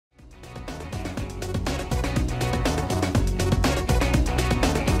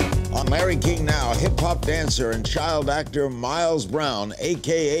Larry King Now, hip-hop dancer and child actor Miles Brown,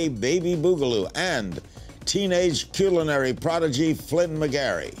 a.k.a. Baby Boogaloo, and teenage culinary prodigy Flynn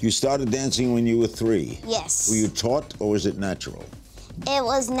McGarry. You started dancing when you were 3. Yes. Were you taught, or was it natural? It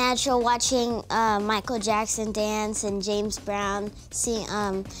was natural watching Michael Jackson dance and James Brown sing,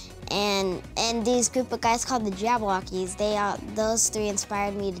 and these group of guys called the Jabberwockies. Those 3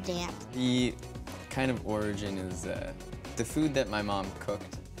 inspired me to dance. The kind of origin is the food that my mom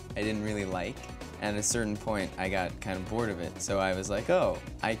cooked I didn't really like. And at a certain point, I got kind of bored of it. So I was like, oh,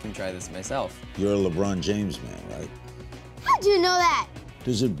 I can try this myself. You're a LeBron James man, right? How'd you know that?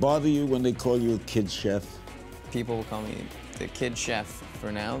 Does it bother you when they call you a kid chef? People will call me the kid chef for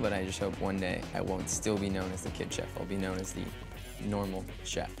now, but I just hope one day I won't still be known as the kid chef. I'll be known as the normal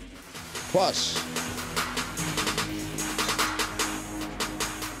chef. Plus,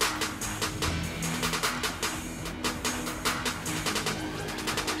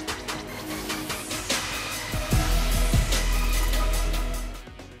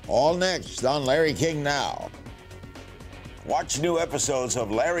 all next on Larry King Now. Watch new episodes of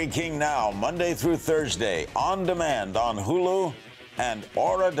Larry King Now Monday through Thursday on demand on Hulu and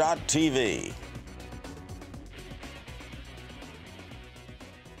Ora TV.